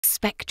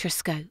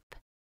spectroscope.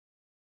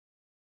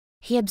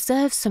 He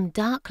observed some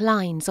dark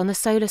lines on the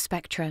solar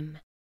spectrum,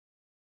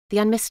 the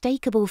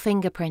unmistakable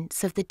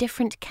fingerprints of the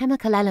different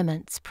chemical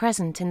elements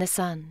present in the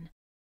Sun.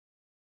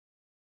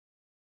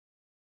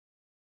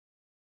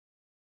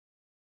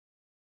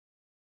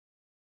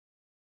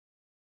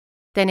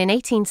 Then in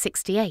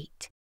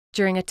 1868,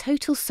 during a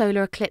total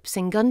solar eclipse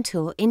in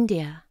Guntur,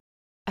 India,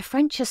 a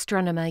French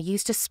astronomer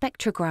used a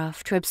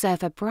spectrograph to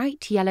observe a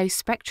bright yellow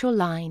spectral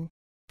line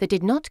that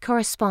did not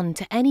correspond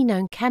to any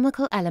known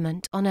chemical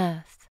element on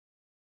Earth.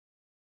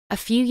 A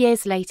few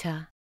years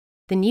later,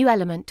 the new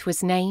element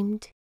was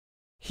named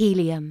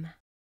helium.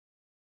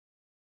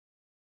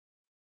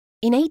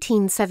 In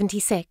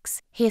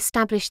 1876, he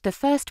established the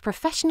first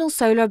professional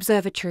solar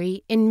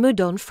observatory in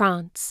Meudon,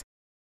 France.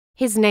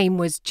 His name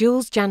was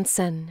Jules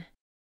Janssen.